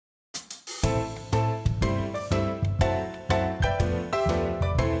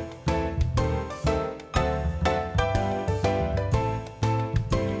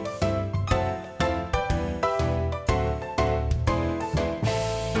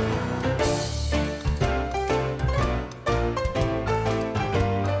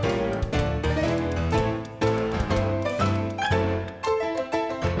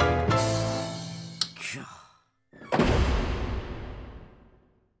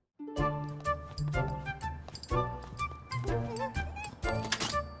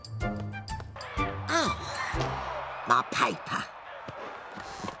my paper.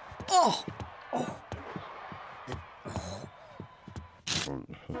 Oh! Oh!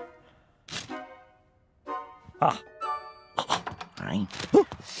 Ah. Right.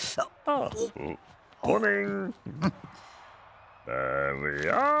 Morning. There we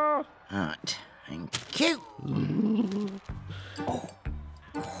are. Right. Thank you.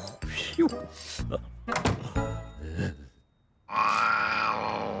 Phew.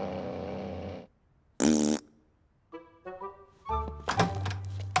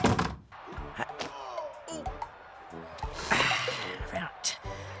 Right.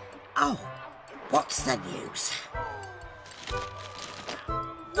 Oh, what's the news?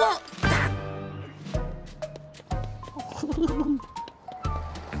 What the...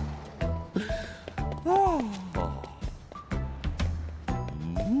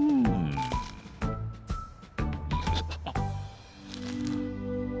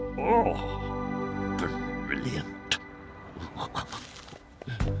 Oh, brilliant.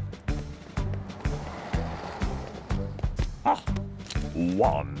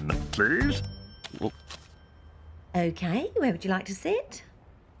 One, please. OK, where would you like to sit?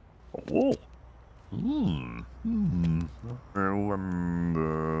 Oh.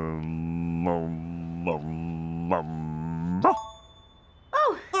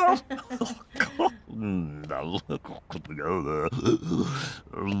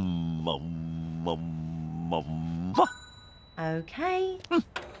 OK. Come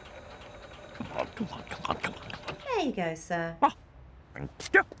on. There you go, sir. Thank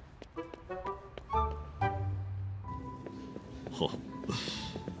you.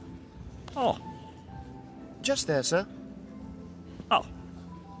 Oh. Just there, sir. Oh.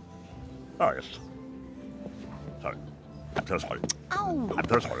 Oh, yes. Sorry. I'm so sorry. Oh. I'm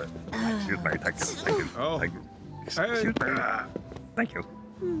so sorry. Excuse me. Thank you. Thank you. Oh. Thank you. Excuse me. Thank you.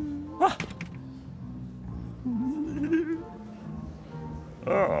 Ah.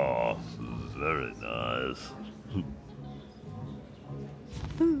 Oh, very nice.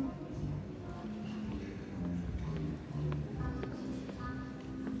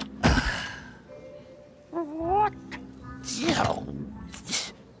 What?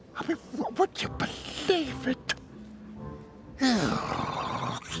 I mean, would you believe it?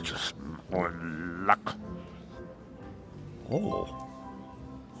 Oh, it's just more luck. Oh,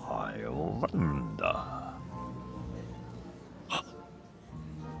 I wonder.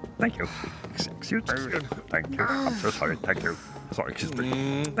 Thank you. Excuse me. Thank you. I'm so sorry. Thank you. Sorry, excuse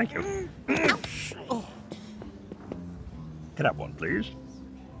me. Thank you. Can I have one, please?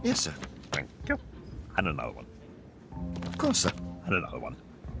 Yes, sir. Thank you. And another one. Of course, sir. And another one.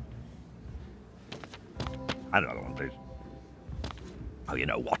 And another one, please. Oh, you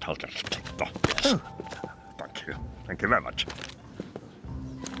know what? I'll just take the... Yes. Thank you. Thank you very much.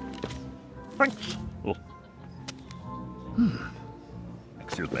 Thanks. Oh.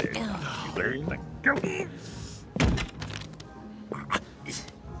 Excuse me. Excuse me. Thank you.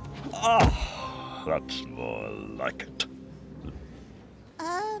 Oh, that's more like it.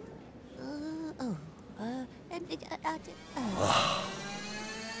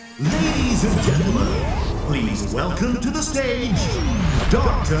 Ladies and gentlemen, please welcome to the stage,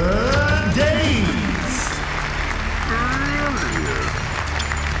 Dr. Days.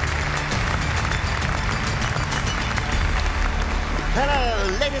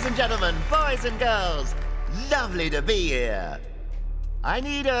 Hello, ladies and gentlemen, boys and girls. Lovely to be here. I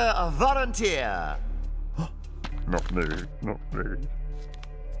need a volunteer. Not me. Not me.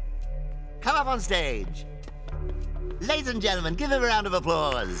 Come up on stage. Ladies and gentlemen, give him a round of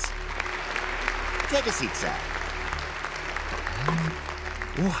applause. Take a seat, sir. And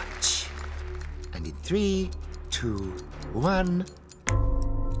watch. And in 3, 2, 1.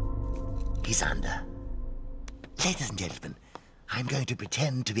 He's under. Ladies and gentlemen, I'm going to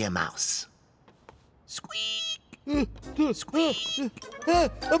pretend to be a mouse. Squeak! Squeak! A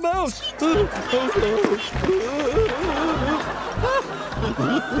mouse!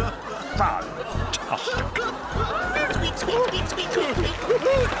 Fantastic. Squeak, squeak, squeak, squeak, squeak.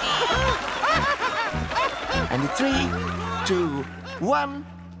 And in 3, 2, 1.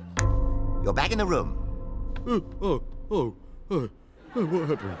 You're back in the room. What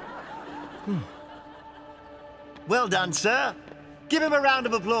happened? Well done, sir. Give him a round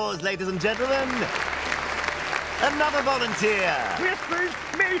of applause, ladies and gentlemen. Another volunteer. Yes, please.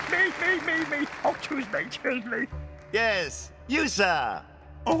 Me. Oh, choose me. Yes, you, sir.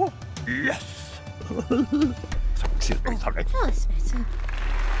 Oh, yes. Excuse me, sorry. Oh, it's better.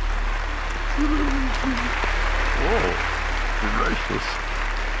 Oh, gracious.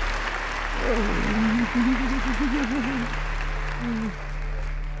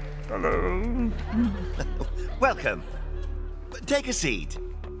 Hello. Welcome. Take a seat.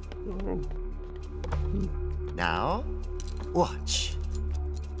 Now, watch.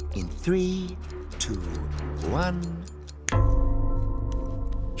 In 3, 2, 1.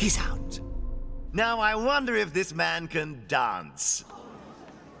 He's out. Now I wonder if this man can dance.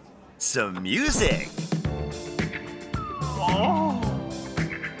 Some music. Oh.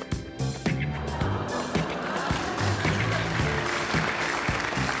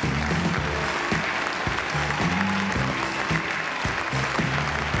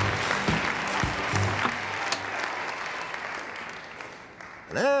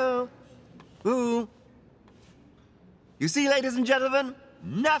 Hello? Ooh. You see, ladies and gentlemen,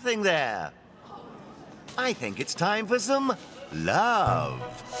 nothing there. I think it's time for some love.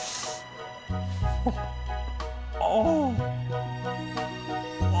 Oh.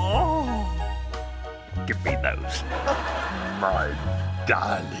 Oh. Give me those. My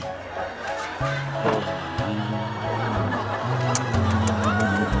darling.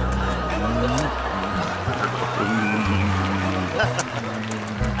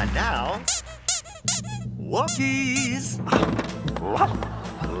 And now, walkies.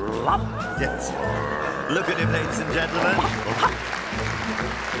 Yes. Look at him, ladies and gentlemen.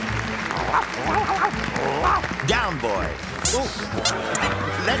 Down, boy. Ooh.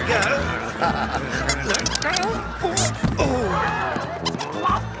 Let go.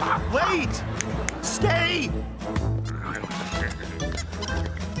 Wait. Stay.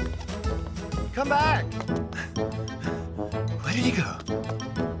 Come back. Where did he go?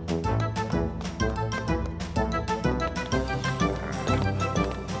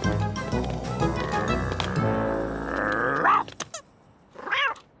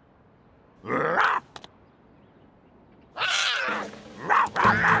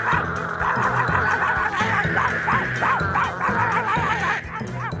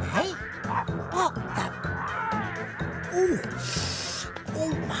 Hey? What the? Ooh.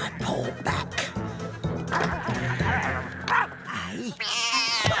 Oh, my poor back. Hey?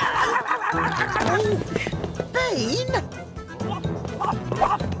 Oh, Bean?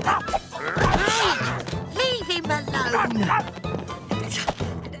 Hey, leave him alone.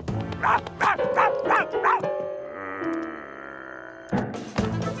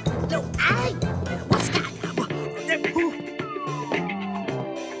 No, hey, what's that?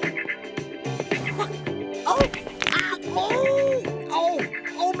 Oh,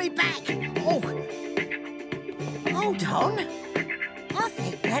 oh, me back. Oh, hold on. I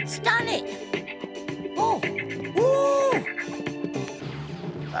think that's done it. Oh, ooh.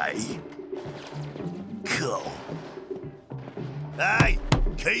 Hey. Cool. Hey,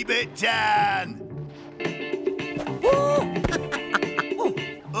 keep it down. Ooh.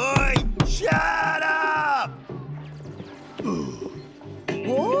 Oi, shut up. Ooh,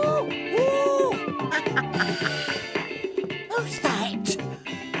 ooh. Who's that?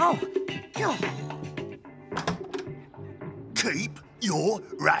 Oh, God. Keep your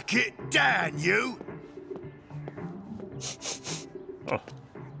racket down, you.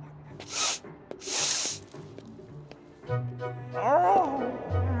 Oh,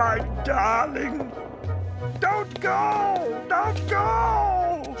 my darling. Don't go! Don't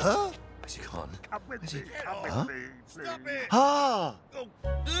go! Huh? Where's he gone? Come with me. Come with me, please. Stop it! Ah!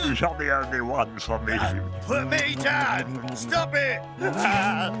 You're the only one for me. Put me down! Stop it!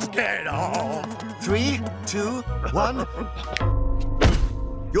 Get off! 3, 2, 1.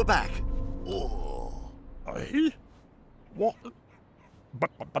 You're back. Oh. Hey? What?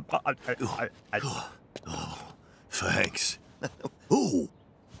 But Thanks. Oh,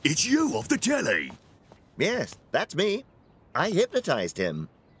 it's you off the telly. Yes, that's me. I hypnotized him.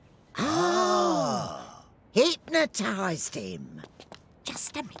 Oh, hypnotised him.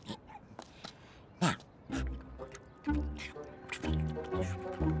 Just a minute. Now,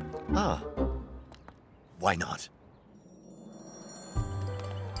 Ah. Why not?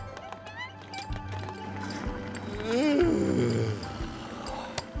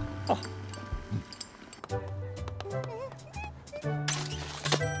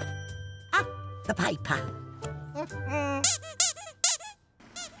 the paper.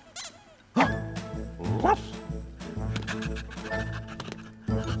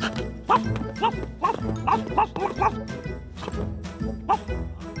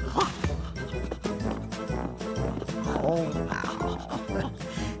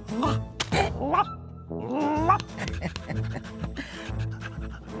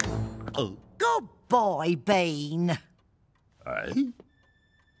 Good boy, Bean. Hey?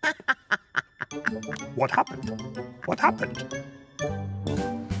 What happened? What happened?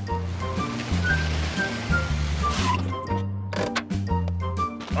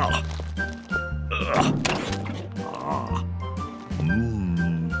 Oh.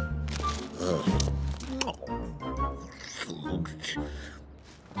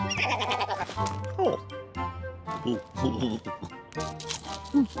 Oh.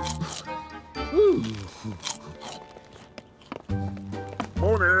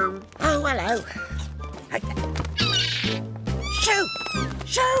 Morning. Oh, hello. Shoo!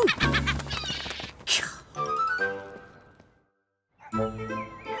 Shoo!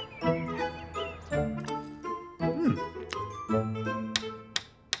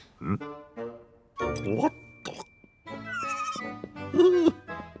 What the?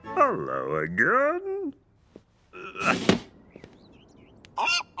 Hello again.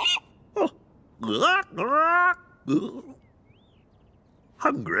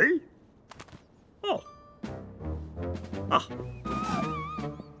 Hungry? Oh. Ah.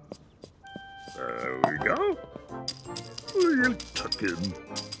 There we go. You took him.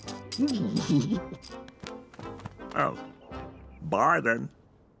 Oh. Bye then.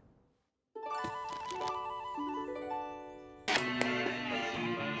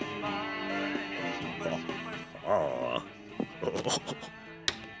 Oh.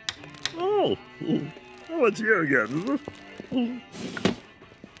 Oh, it's you again, is it?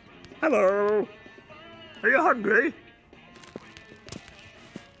 Hello. Are you hungry?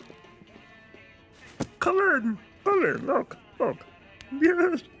 Come in. Come in. Look. Look.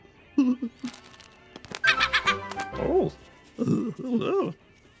 Yes. Oh. Hello.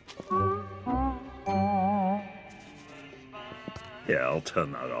 Yeah, I'll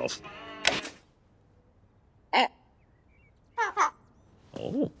turn that off.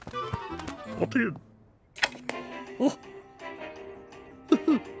 Oh. What did... Oh.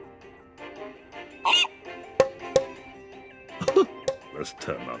 Let's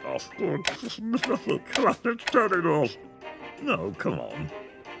turn that off. Oh, come on, let's turn it off. No, come on.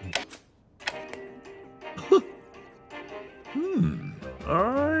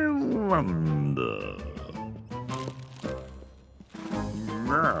 I wonder...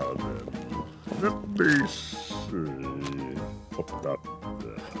 Now then, let me see... Put that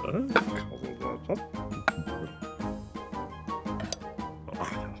there, cover that up.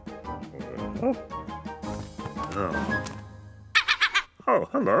 Oh,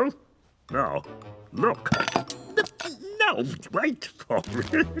 hello. Now, look. No, wait for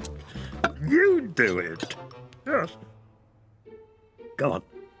it. You do it. Yes. Go on.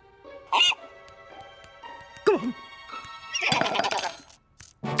 Go on.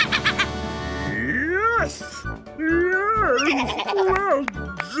 Yes! Yes! Well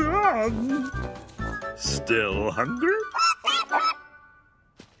done! Still hungry?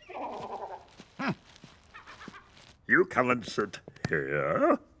 You come and sit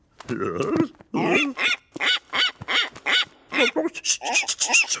here. Yes.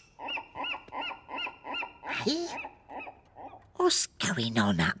 Hey? What's going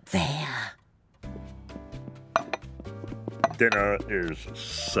on up there? Dinner is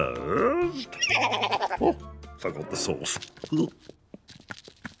served. Oh, forgot the sauce.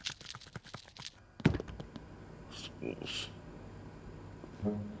 Sauce.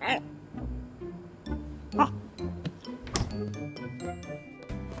 Ah.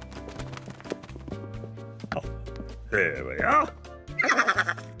 Oh, here we are.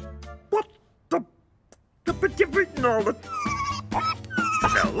 What the? But you've eaten all the...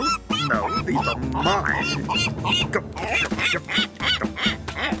 No, these are mine. Go.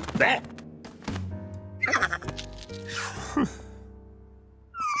 There.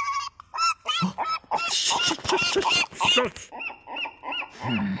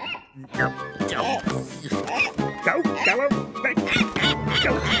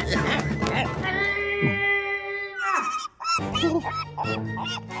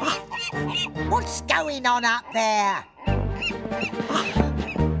 What's going on up there?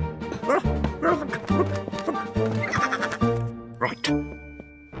 Right.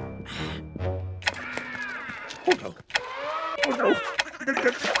 Hold on. Oh no.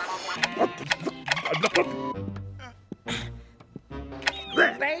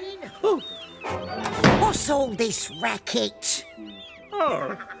 There. Rain? What's all this racket?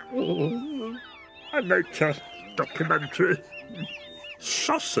 Oh. A nature documentary.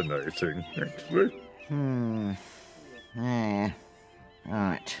 Fascinating, actually. Yeah.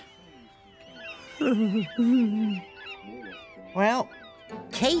 Right. Well,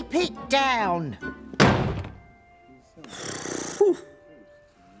 keep it down.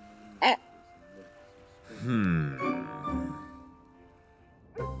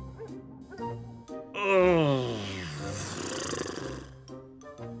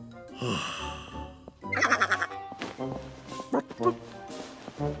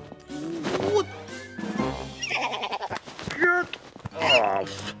 Get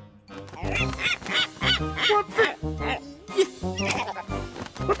off! What the?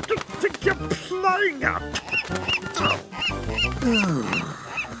 lying at?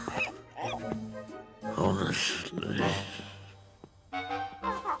 Honestly.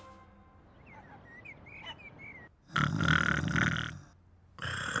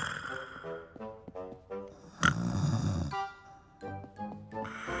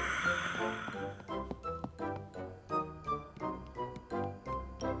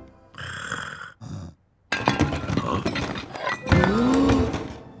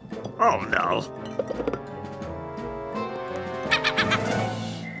 Oh no.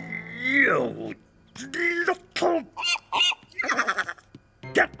 You little...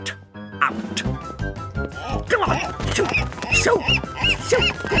 Get out. Come on, shoot, shoot, shoot.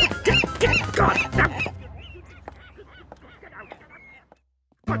 Get gone now.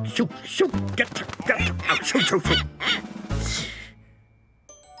 Come on, shoot, shoot, get out, shoot, shoot, shoot.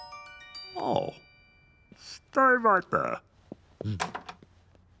 Oh, stay right there.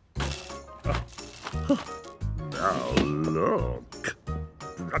 Now look,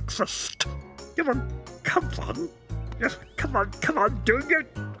 breakfast. Come on. Yes, come on, do it.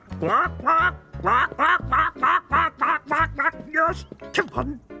 Quack, quack, quack, quack, quack, quack, quack, quack, quack, quack. Yes, come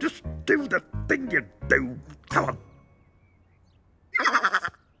on, just do the thing you do. Come on.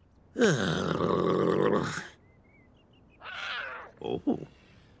 Oh.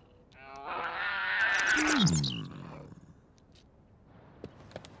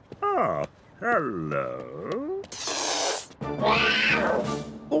 Ah, hello.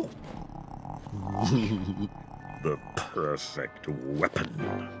 Oh. The perfect weapon.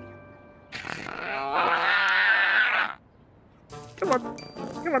 Come on,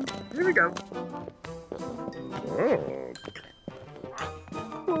 here we go. Look.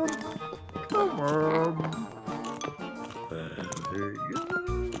 Come on. There you go.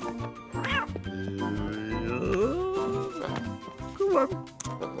 Come on.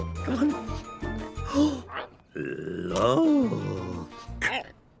 Look.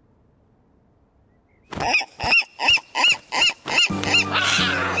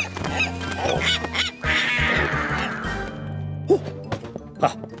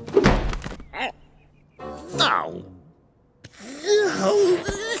 Ow.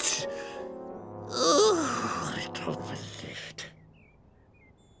 Oh, I don't believe it.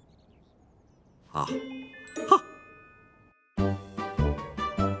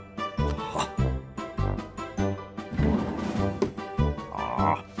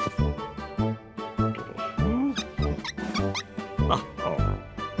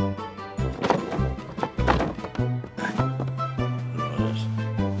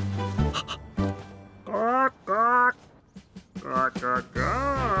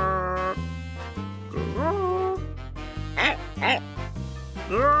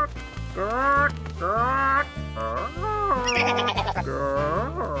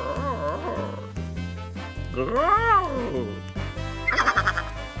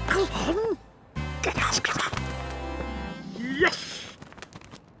 Yes!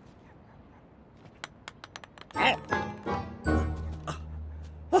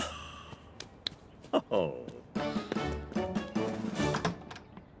 Oh.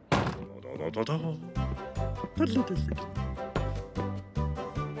 A little bit.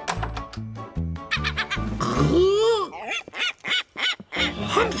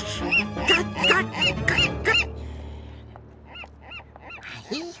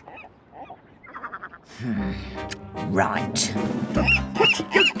 Right. Right.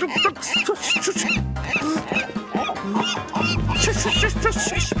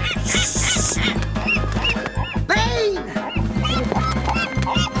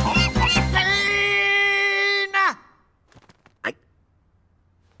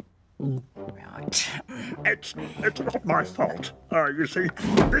 It's not my fault. You see,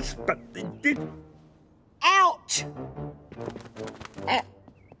 this but it. Out!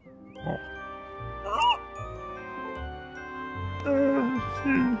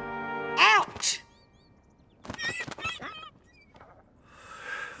 Out!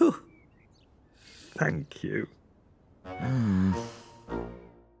 Thank you.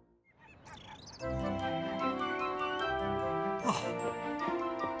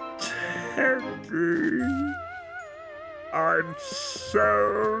 Teddy, I'm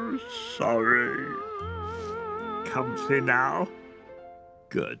so sorry. Comfy now?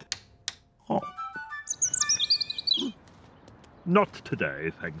 Good. Oh. Not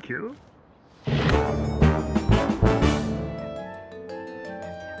today, thank you.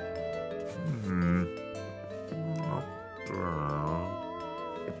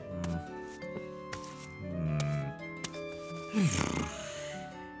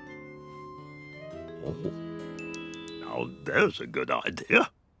 Oh, now there's a good idea.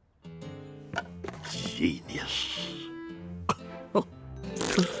 genius.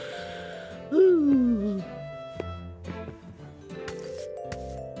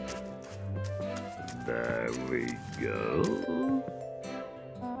 There we go.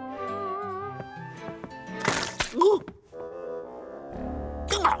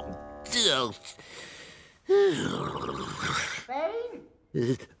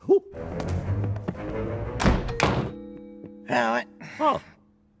 Right. Oh,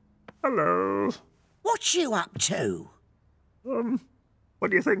 hello. What you up to?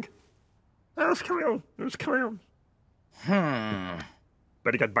 What do you think? It's coming on. It's coming on.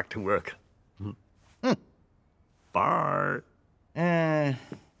 Better get back to work. Bye.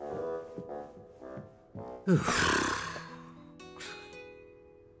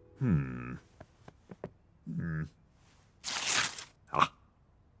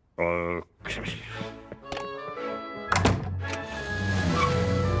 Okay.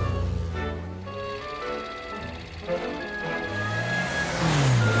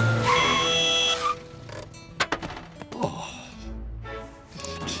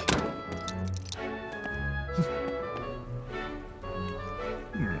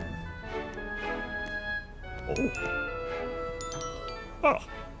 Oh,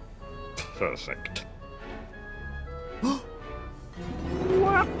 perfect.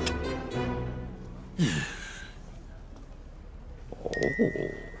 What?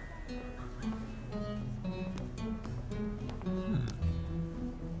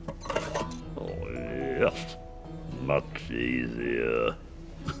 Oh, yes. Much easier.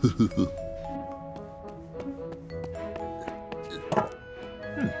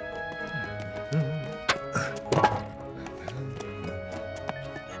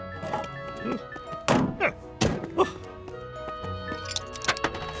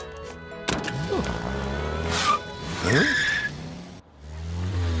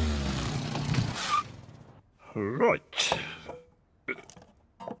 Right.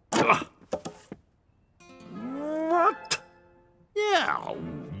 What? Yeah.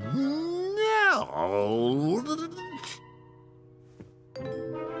 No.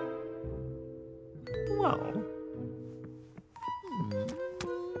 Well.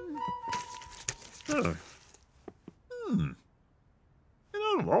 You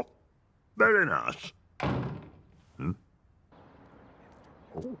know what? Very nice.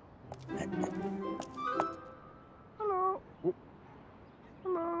 Oh. Hello. Oh.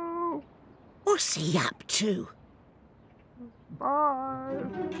 Hello. What's he up to? Bye.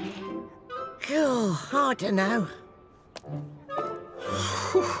 Oh, I don't know.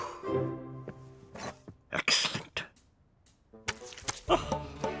 Excellent.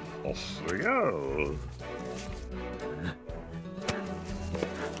 Off we go.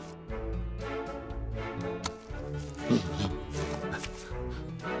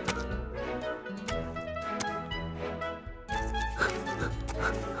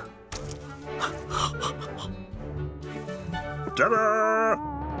 Ta-da!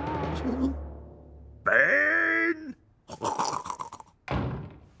 Bane!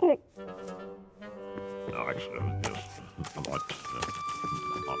 Oh. No, actually, I was just about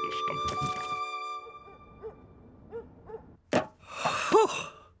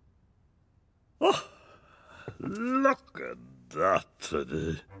Oh, look at that.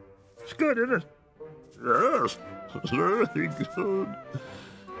 It's good, isn't it? Yes, very good.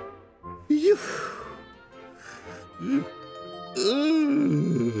 You.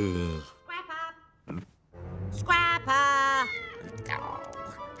 Scrapper! Oh.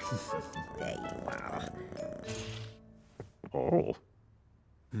 There you are. Oh.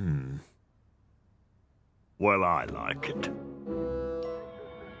 Well, I like it.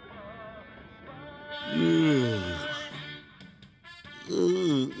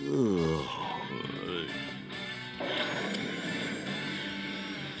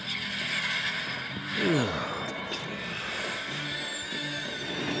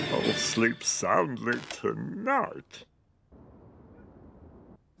 I'll sleep soundly tonight.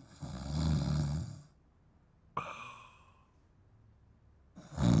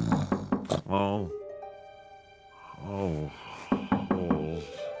 Oh. Oh. Oh.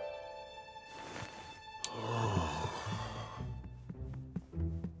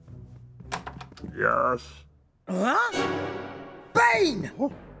 Yes. Huh? Bane!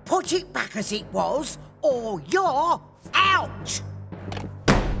 Put it back as it was, or you're out! Oh.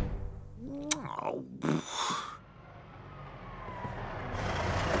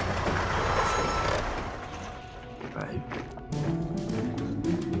 Right.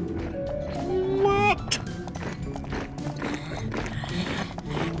 What?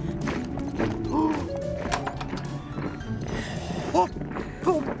 What?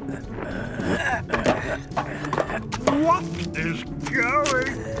 What is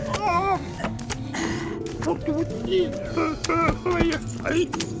going on?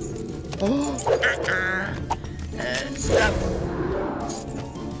 Stop.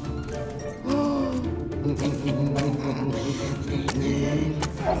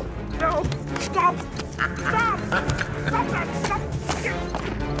 No, stop! Stop! Stop that! Stop!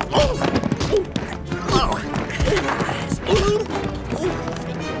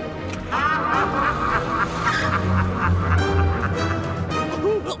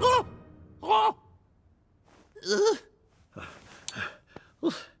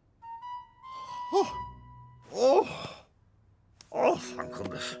 Oh, thank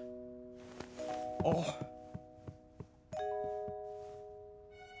goodness. Oh.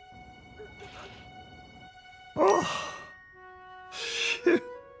 Oh. Shit.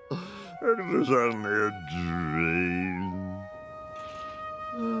 It was only a dream.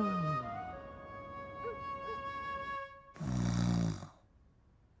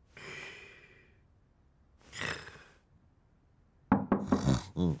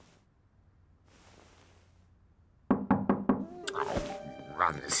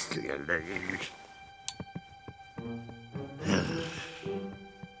 Run, silly.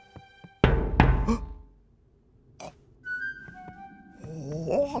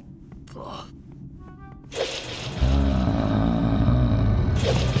 What the?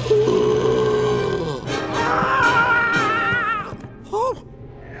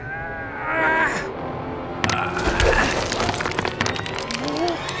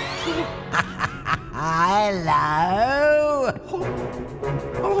 Hello.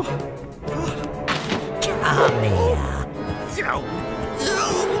 Come here.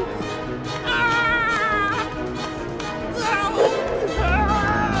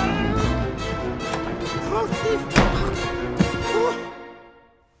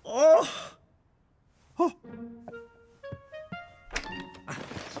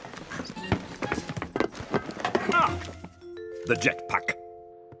 The jetpack.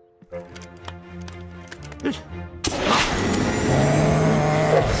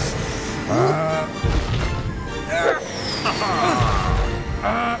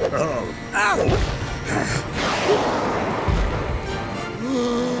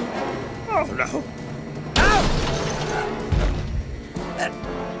 Oh no.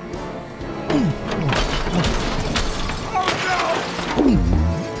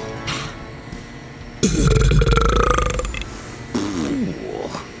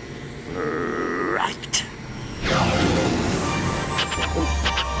 Right.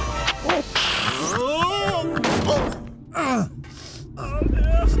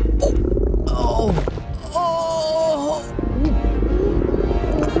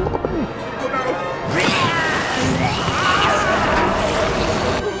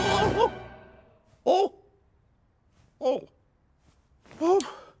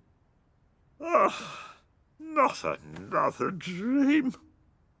 Not another dream.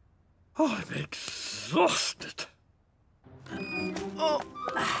 I'm exhausted.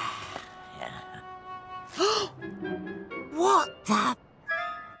 What the?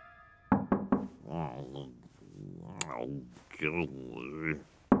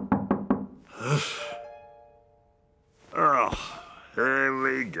 Oh, here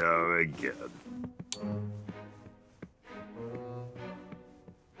we go again.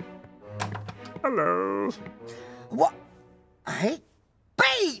 Hello. What? Hey?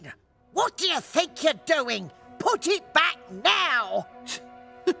 Bean! What do you think you're doing? Put it back now!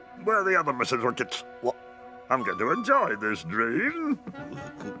 Where are the other Mrs. Ricketts? What? I'm going to enjoy this dream.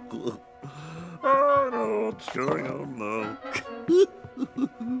 Oh, no, what's going on now?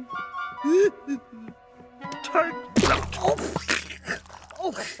 Take that.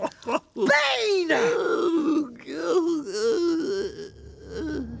 Bean!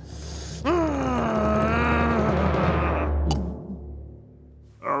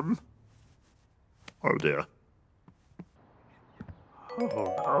 Oh dear. Oh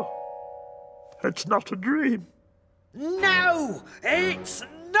no. It's not a dream. No, it's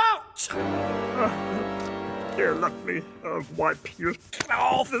not! Here, let me wipe you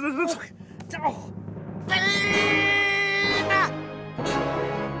off. Oh. Bean!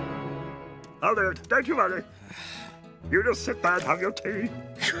 Oh dear, don't you worry. You just sit there and have your tea.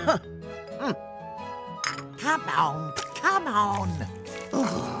 Come on, come on.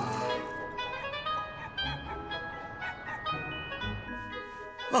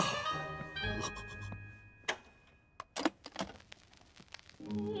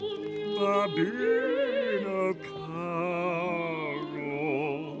 Babino caro,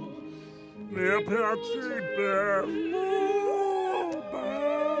 mia piaci bello,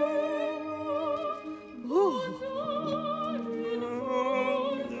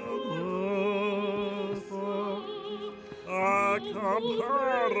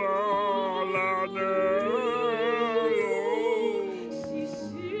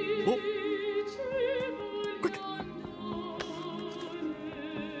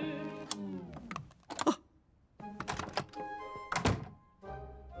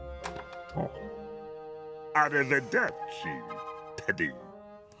 Arrivederci, Teddy.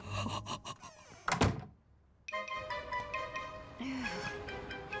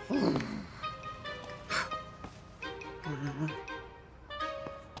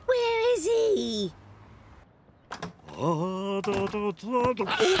 Where is he? Oh.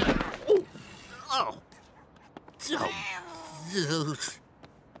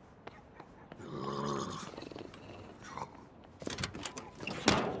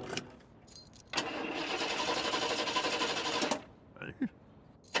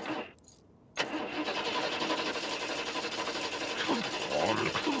 Come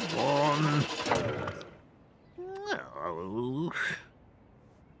on. No.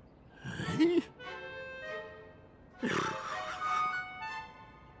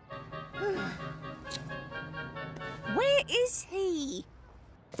 Where is he?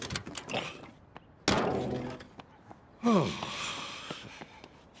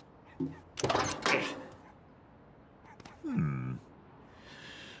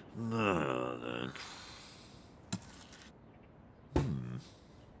 No, then.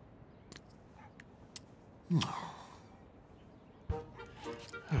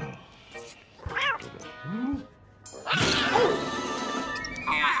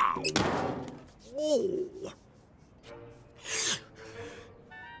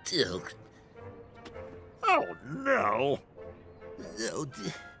 Oh, no. Oh,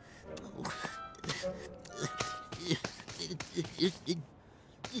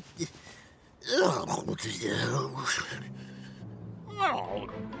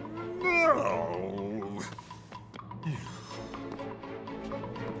 no.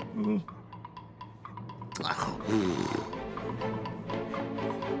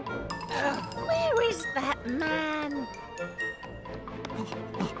 Where is that man?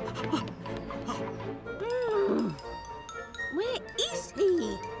 Where is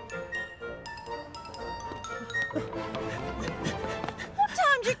he? What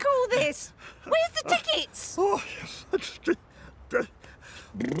time do you call this? Where's the tickets? Oh, yes.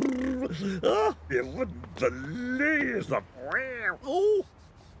 Oh, you wouldn't believe the... Oh.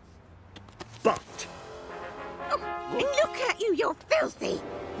 But... Oh, and look at you, you're filthy.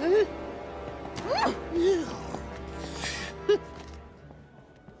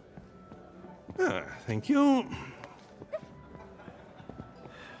 Thank you.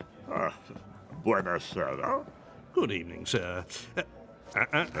 Buenas, sir. Good evening, sir.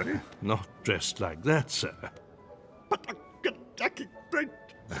 Not dressed like that, sir.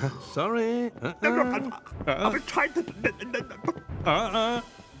 Sorry. I've been trying to...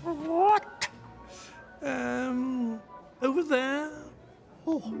 What? Over there.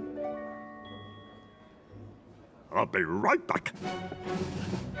 Oh. I'll be right back.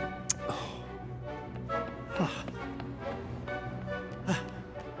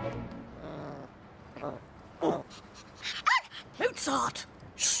 Mozart!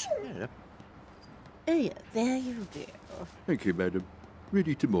 Here, there you go. Thank you, madam.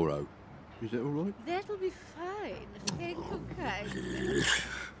 Ready tomorrow. Is that all right? That'll be fine. Thank you kindly.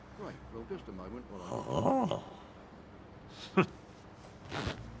 Right, well, just a moment while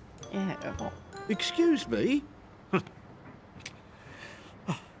Oh. Excuse me? I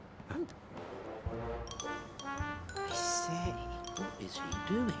say, what is he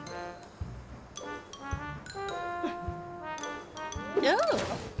doing?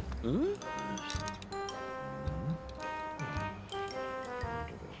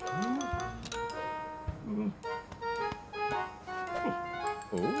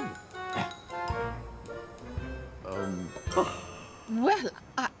 Oh. Well,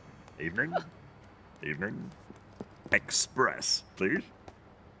 Evening. Evening. Express, please.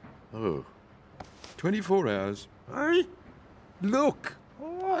 Oh. 24 hours. Hey? Look!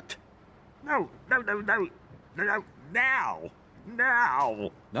 What? No. No, now!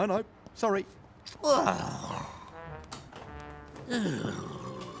 Now! No, sorry.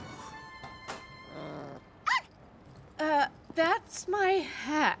 That's my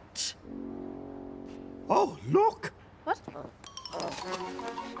hat. Oh, look! What?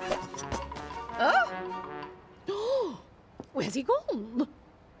 Oh! Where's he gone?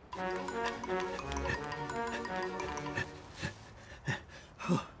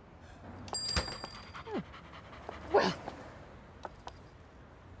 Well.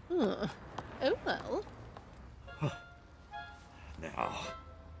 Oh, well. Now.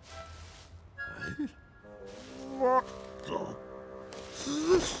 What the...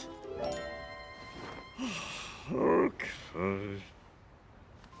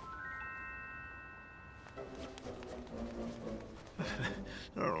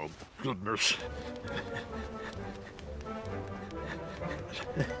 Oh, goodness.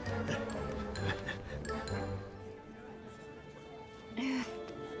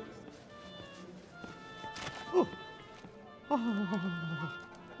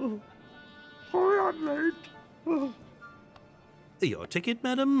 Sorry I'm late. Your ticket,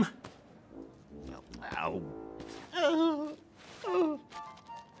 madam? Ow.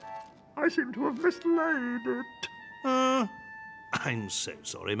 I seem to have mislaid it. I'm so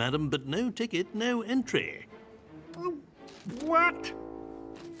sorry, madam, but no ticket, no entry. What?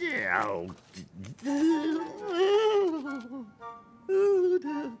 Yeah.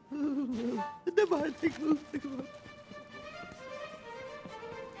 Never mind.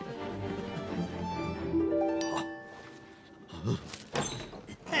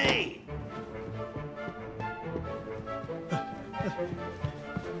 Hey!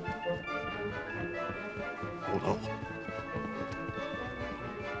 Oh, no.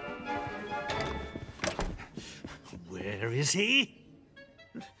 Where is he?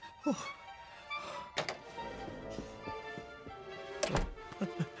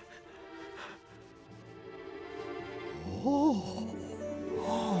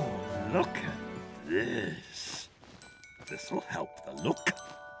 Look at this. This will help the look.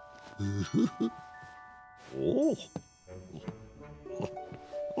 Oh.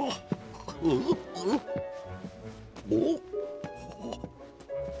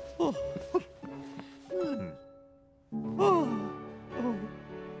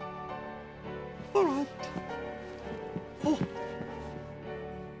 All right.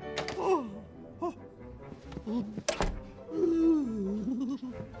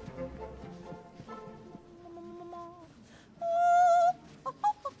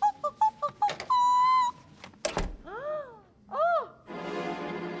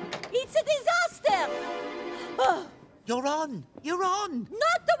 It's a disaster! Oh, You're on. You're on.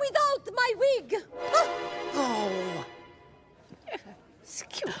 not without my wig! Oh.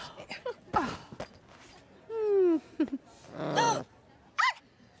 Excuse me.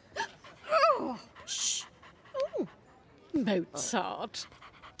 Shh. Oh, Mozart.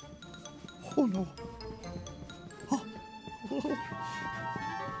 Oh, no.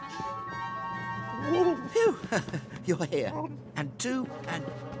 Phew. You're here. And two, and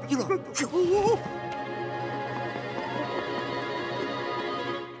you're on.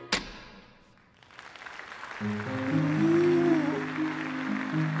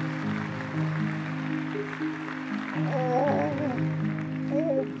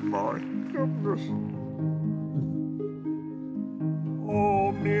 Oh, my goodness.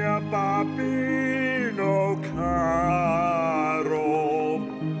 Oh, mio bambino caro,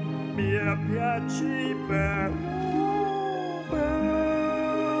 mi piaci bello,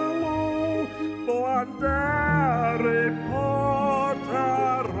 può andare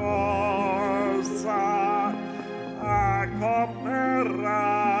porta rossa a comprare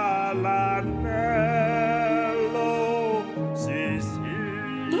l'anello. Sì, sì.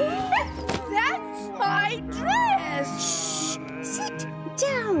 That's my dress! Sit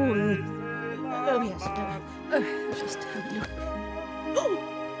down. Oh, yes, no. Just have a look.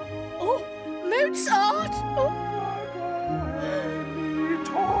 Oh, Mozart! Oh.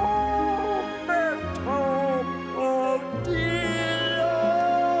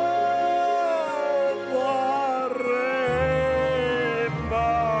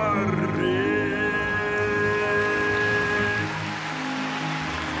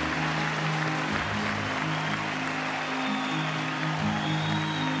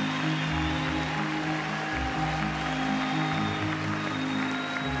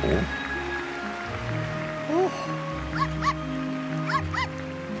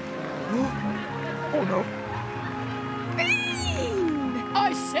 Oh, no. Bean!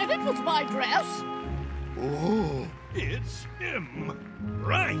 I said it was my dress. Oh, It's him.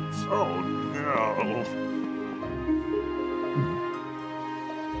 Right. oh no.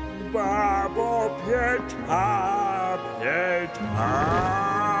 Babbo Pietà, Pietà.